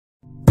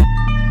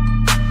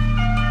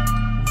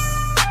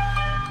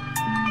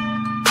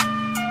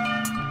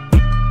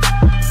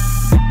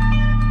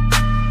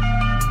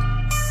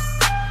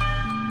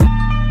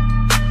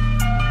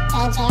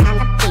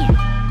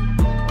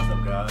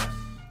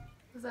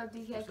up,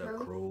 DK What's crew?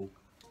 up, crew?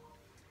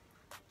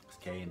 It's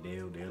K and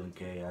Dell, Dell and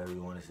K, however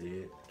you want to say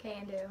it. K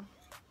and Dell.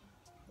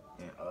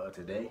 And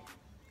today,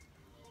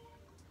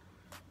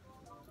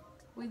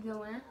 we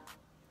doing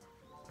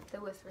the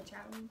Whisper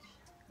Challenge.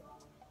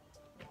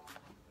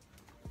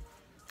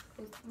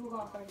 Who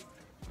going first?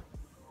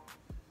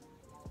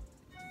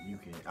 you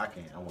can, I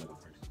can't, I want to go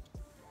first.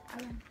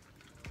 Okay.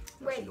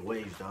 Let's see the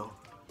waves, though.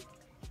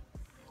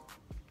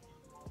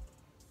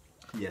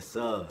 Yes,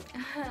 sir.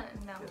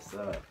 No. Yes,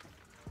 sir.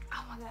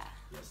 Oh my god.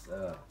 Yes,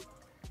 sir.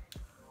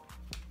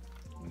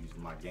 I'm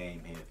using my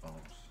game headphones.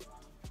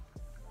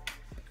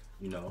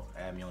 You know,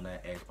 add me on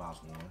that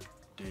Xbox One.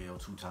 Dell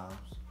 2 times.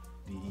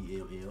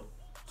 DELL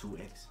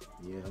 2X.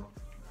 Yeah.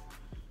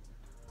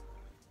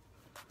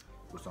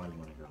 What song you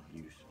want to go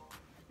use?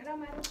 It don't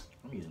matter.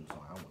 I'm using the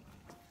song I want.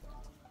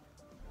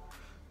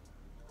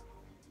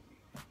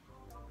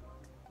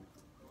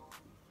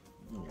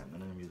 You ain't got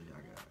none of the music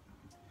I got.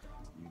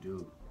 You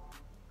do.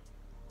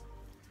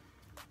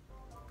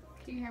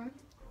 Can you hear me?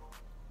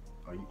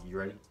 Are you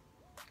ready?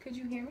 Could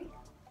you hear me?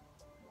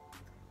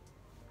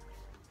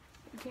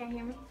 You can't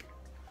hear me?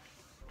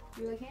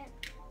 You really can't?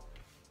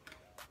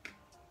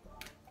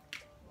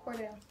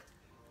 Cordell.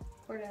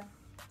 Cordell.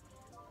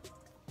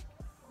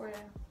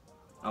 Cordell.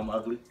 I'm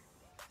ugly.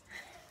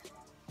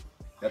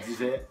 That's what you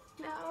said?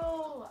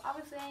 No, I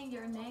was saying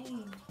your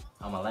name.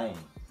 I'm a lame.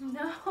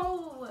 No,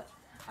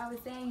 I was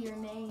saying your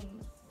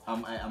name.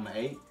 I'm an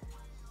 8.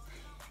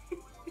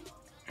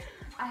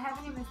 I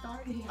haven't even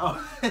started.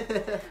 Oh.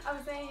 I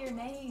was saying your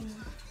name.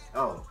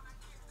 Oh.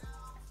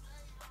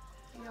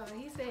 Yo,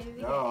 he said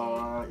he's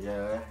Oh,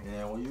 yeah.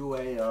 When you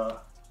weigh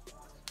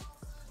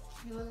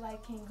You look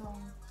like King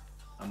Kong.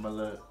 I'm a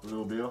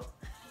little Bill.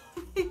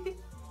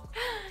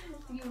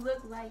 You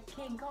look like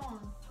King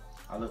Kong.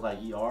 I look like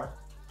ER.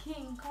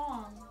 King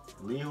Kong.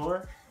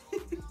 Lehor.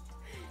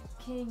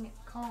 King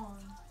Kong.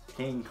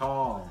 King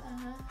Kong.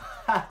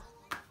 Uh-huh.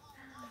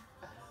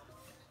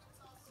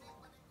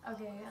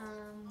 Okay,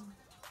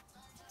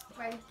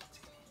 ready?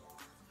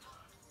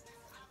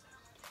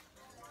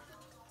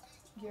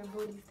 Your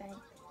booty stank.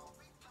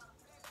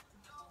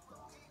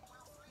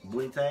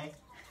 Booty tank.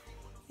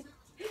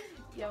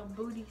 Your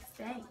booty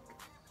stank.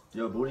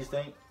 Your booty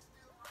stink.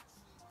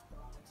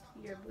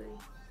 Your booty.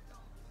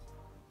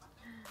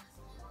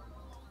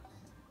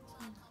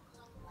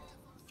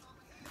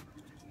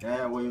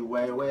 Yeah, wait.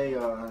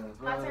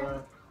 My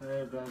turn.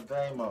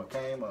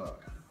 Came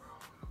up.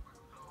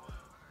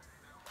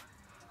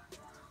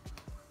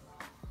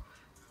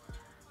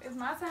 It's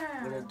my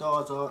turn. When the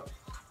doors up.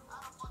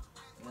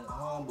 And the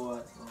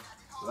homeboy.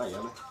 Was I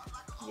yelling?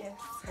 Yes.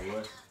 I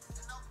was.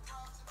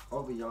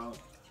 Over y'all.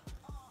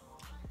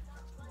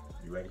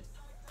 You ready?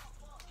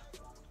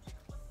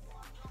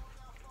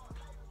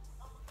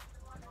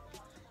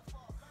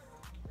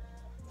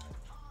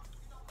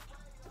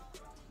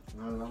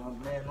 No,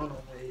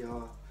 hey,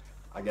 y'all.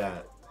 I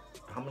got,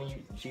 how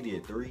many, she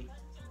did 3?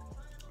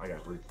 I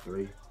got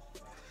 3.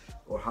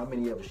 Or how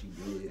many of us she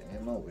did,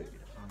 and no way.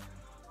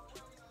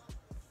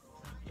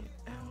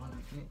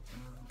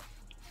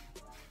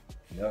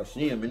 Y'all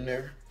see him in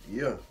there?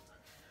 Yeah.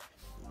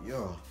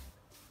 Yeah.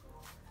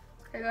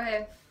 Okay, go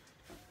ahead.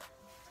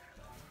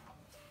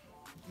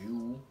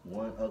 You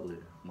one ugly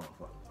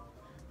motherfucker.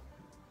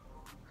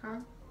 Huh?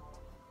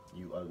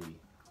 You ugly.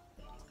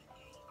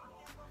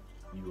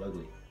 You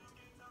ugly.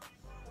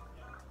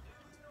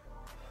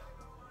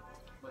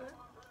 What?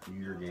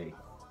 You're gay.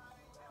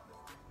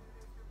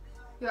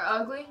 You're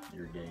ugly?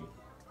 You're gay.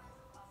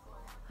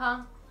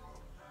 Huh?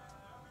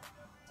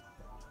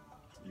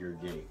 You're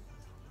gay.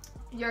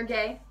 You're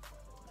gay?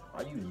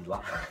 Why you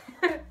lie?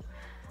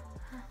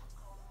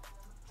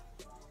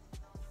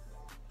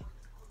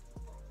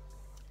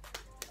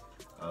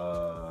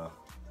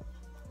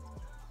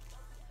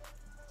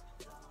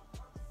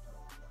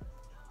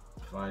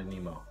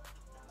 Finding Nemo.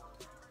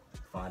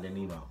 Finding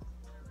Nemo.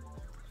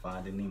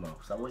 Finding Nemo.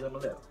 Stop looking at my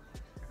lip.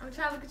 I'm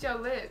trying to look at your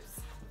lips.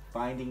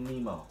 Finding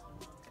Nemo.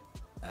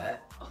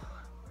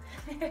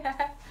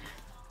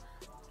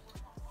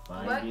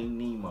 Finding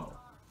Nemo.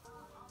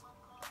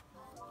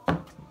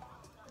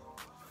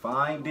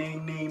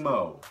 Finding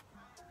Nemo.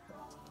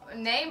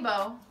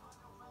 Nemo.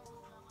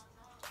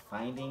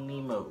 Finding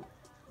Nemo.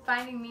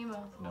 Finding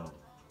Nemo. No.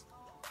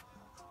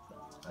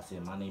 I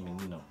said my name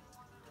is Nino.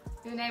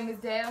 Your name is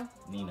Dell.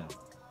 Nino.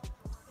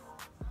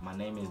 My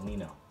name is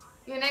Nino.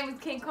 Your name is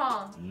King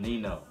Kong.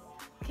 Nino.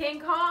 King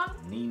Kong?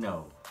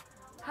 Nino.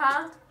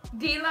 Huh?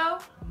 D-Lo?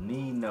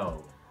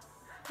 Nino.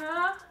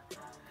 Huh?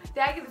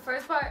 Did I get the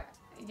first part?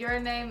 Your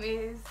name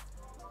is...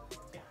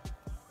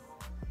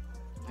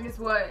 Is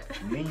what?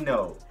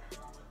 Nino.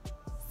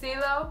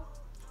 CeeLo?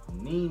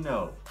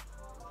 Nino.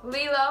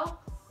 Lilo?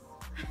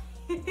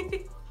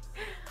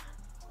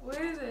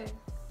 What is it?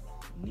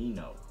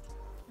 Nino.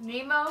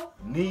 Nemo?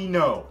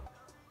 Nino.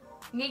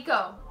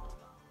 Nico?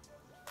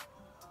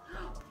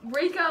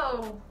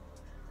 Rico?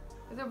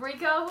 Is it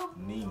Rico?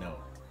 Nino.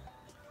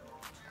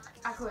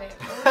 I quit.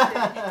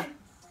 What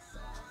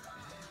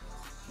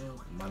is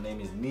My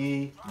name is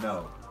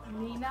Nino. it?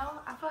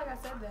 Nino? I feel like I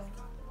said that.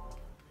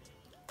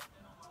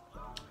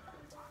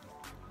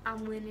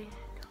 I'm winning.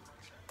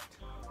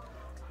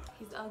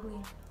 He's ugly.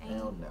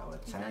 Hell no, a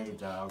tiny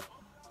dog.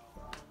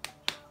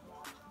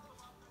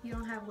 You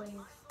don't have waves.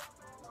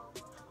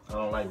 I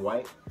don't like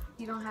white.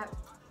 You don't have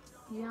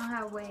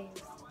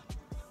waves.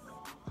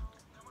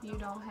 You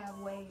don't have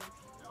waves.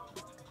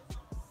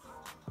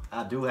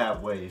 I do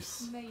have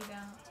waves. No, you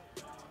don't.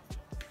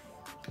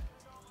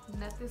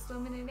 Nothing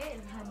swimming in it,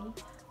 honey.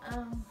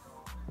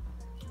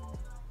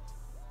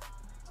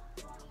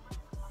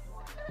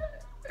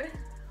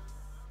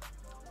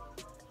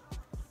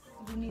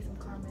 You need some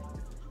Carmex.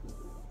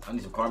 I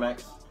need some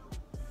Carmex.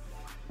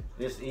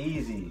 It's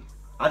easy.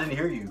 I didn't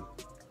hear you.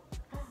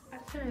 I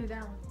just turned it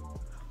down.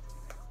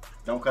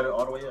 Don't cut it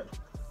all the way up.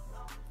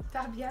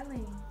 Stop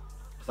yelling.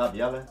 Stop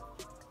yelling.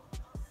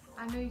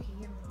 I know you can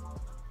hear me.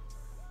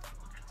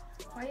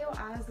 Why your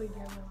eyes look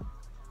yellow?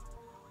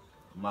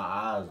 My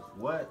eyes,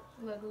 what?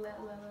 Look.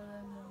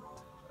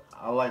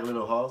 I like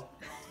little hoe.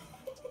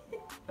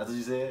 That's what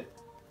you said?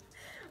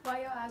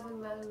 Why your eyes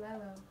look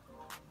yellow?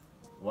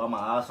 Why my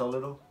eyes so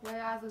little? Why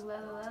your eyes look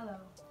yellow?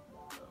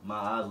 My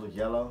eyes look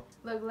yellow.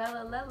 Look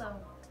yellow.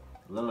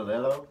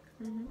 Lilo?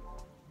 Mhm.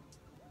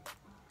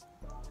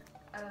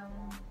 I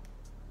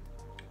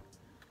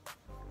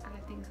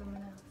gotta think of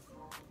something else.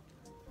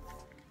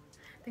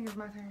 I think it's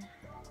my turn.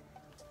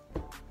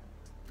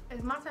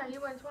 It's my turn.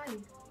 You went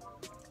twice.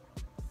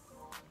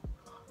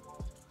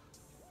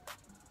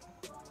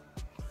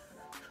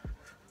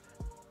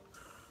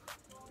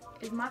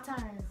 It's my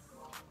turn.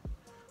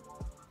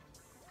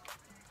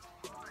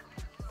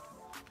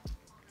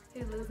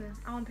 He's losing.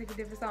 I want to pick a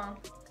different song.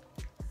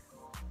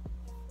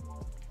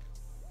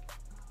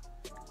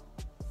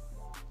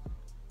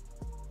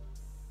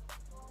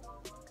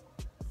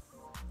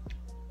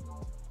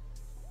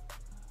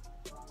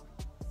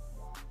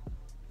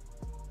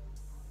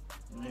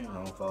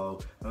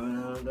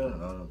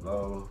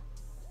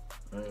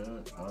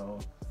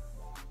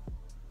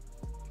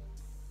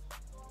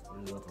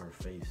 What is up her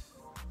face?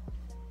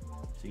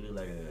 She look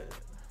like a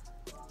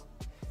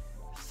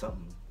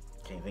something.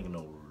 Can't think of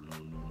no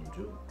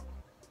joke.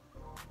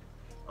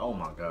 Oh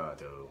my god,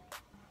 dude.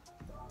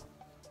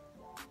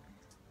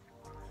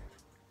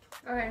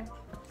 Okay.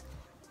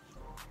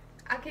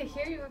 I can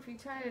hear you if you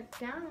turn it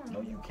down.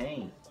 No, you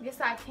can't. Yes,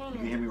 I can. You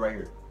can hear me right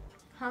here.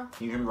 Huh?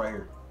 Can you hear me right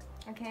here?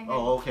 I can't hear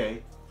Oh,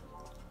 okay.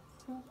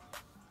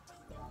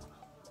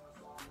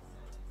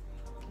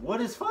 What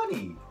is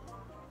funny?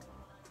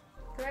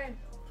 Go ahead.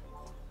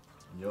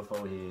 Your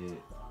forehead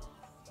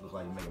looks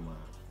like Megamind.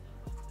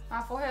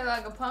 My forehead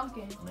like a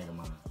pumpkin.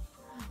 Megamind.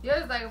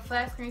 Yours is like a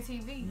flat screen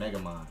TV.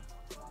 Megamind.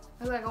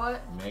 Looks like a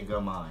what?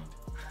 Megamind.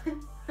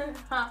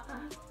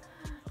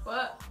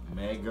 What?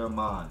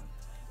 Megamind.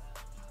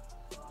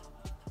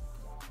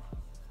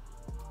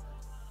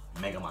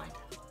 Megamind.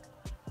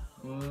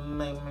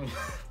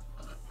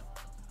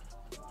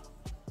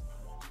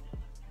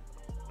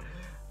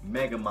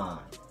 Megamind.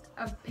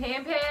 A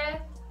pan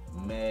pad?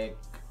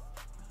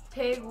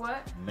 Pig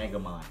what?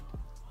 Megamind.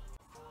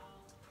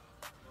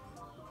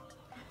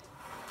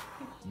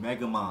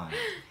 Megamind.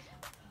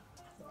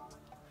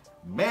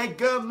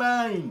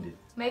 Megamind.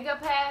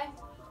 Makeup pad?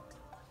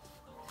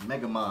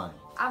 Megamind.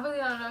 I really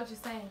don't know what you're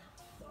saying.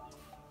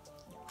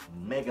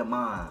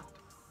 Megamind.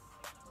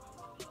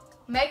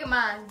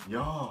 Megamind.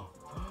 Yo.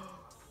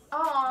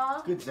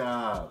 Aww. Good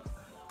job.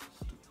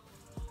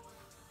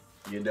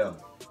 You're dumb.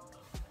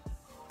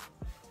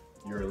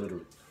 You're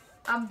illiterate.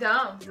 I'm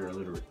dumb. You're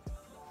illiterate.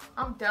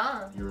 I'm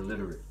dumb. You're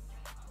illiterate.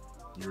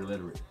 You're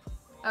illiterate.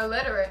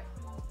 Illiterate.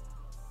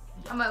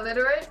 I'm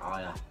illiterate? Oh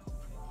yeah.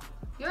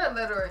 You're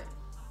illiterate.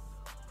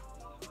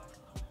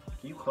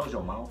 Can you close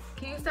your mouth?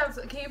 Can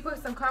you put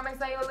some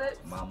Carmex on your lips?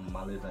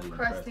 My lips not even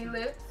Crusty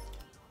lips.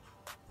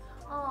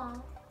 Aw.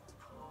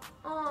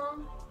 Aw.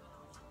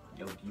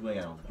 Yo, you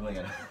ain't got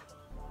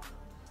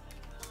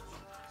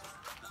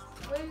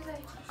What did you say?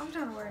 I'm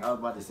trying to work. I was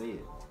about to say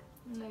it.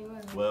 No, you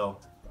wasn't. Well.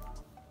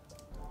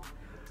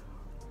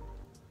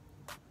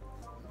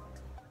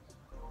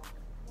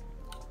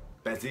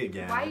 That's it,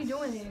 guys. Why are you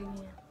doing it again?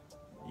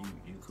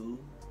 You cool?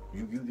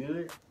 You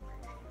good?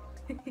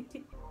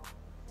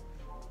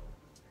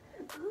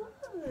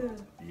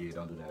 Yeah,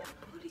 don't do that.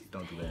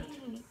 Don't do that.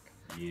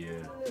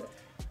 Yeah.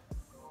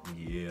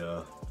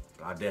 Yeah.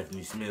 I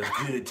definitely smell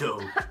good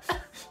though.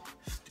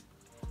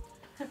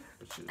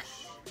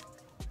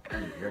 I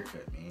need a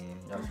haircut, man.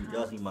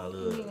 Y'all see my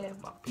little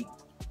my peak.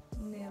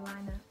 Yeah,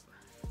 line up.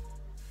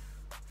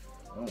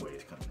 One way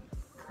is coming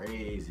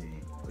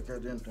crazy. Look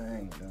at them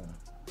things, That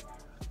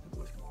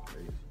boy's coming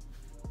crazy.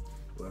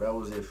 Well, that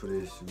was it for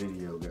this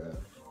video, guys.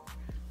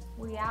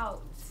 We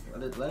out.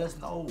 Let us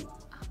know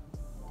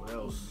what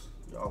else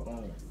y'all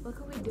want. What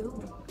could we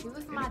do? Give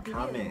us some In the ideas.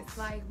 comments.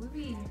 Like, we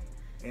be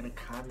In the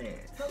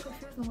comments. so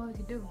confused on what we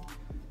could do.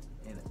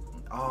 And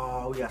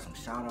we got some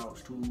shout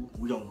outs too.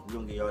 We don't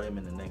get y'all them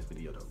in the next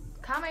video though.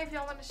 Comment if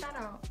y'all want a shout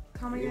out.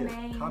 Comment your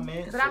name.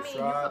 Comment, but I mean, you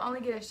subscribe. can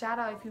only get a shout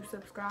out if you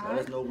subscribe. Let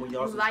us know when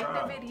y'all you subscribe.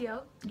 like the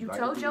video. You like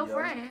told the your video,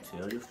 friends.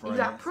 Tell your friends.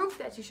 You got proof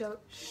that you showed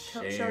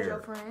your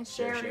friends.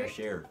 Share it.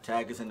 Share.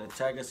 Tag us in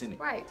it.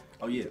 Right.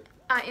 Oh yeah.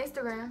 On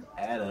Instagram.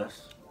 Add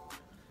us.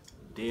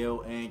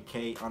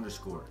 Dell&K_.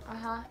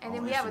 And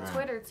then we have a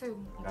Twitter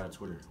too. I got a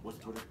Twitter. What's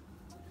the Twitter?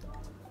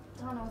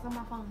 I don't know. It's on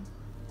my phone.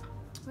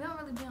 We don't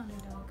really be on there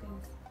though,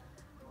 cause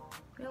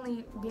we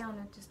only be on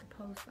there just to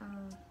post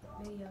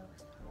videos.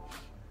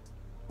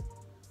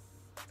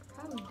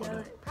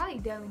 Probably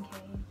Dell and K.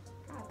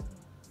 Probably.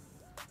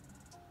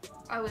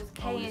 Oh, it's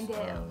K and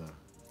Dell.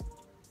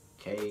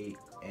 K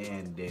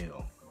and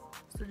Dell.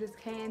 So just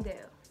K and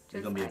Dell.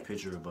 There's gonna be a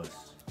picture of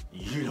us.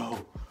 You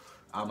know,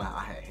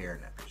 I had hair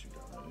in that picture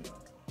though. You know.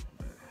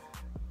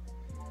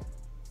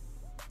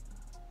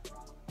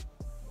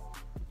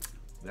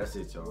 That's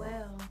it, y'all.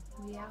 Well,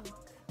 we out.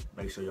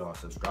 Make sure y'all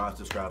subscribe.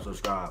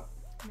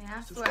 Man,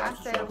 I swear I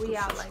said we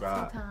out like 2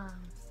 times.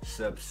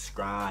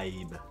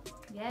 Subscribe.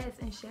 Yes,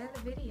 and share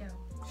the video.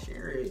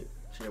 Share it.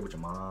 Share it with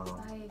your mom.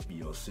 Like,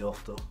 your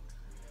sister.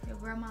 Your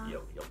grandma.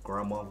 Your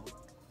grandmother.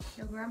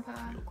 Your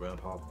grandpa. Your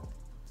grandpa.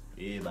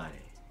 Everybody.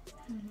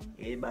 Mm-hmm.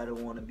 Everybody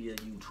want to be a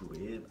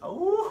YouTuber.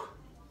 Oh.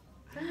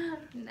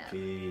 No.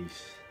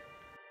 Peace.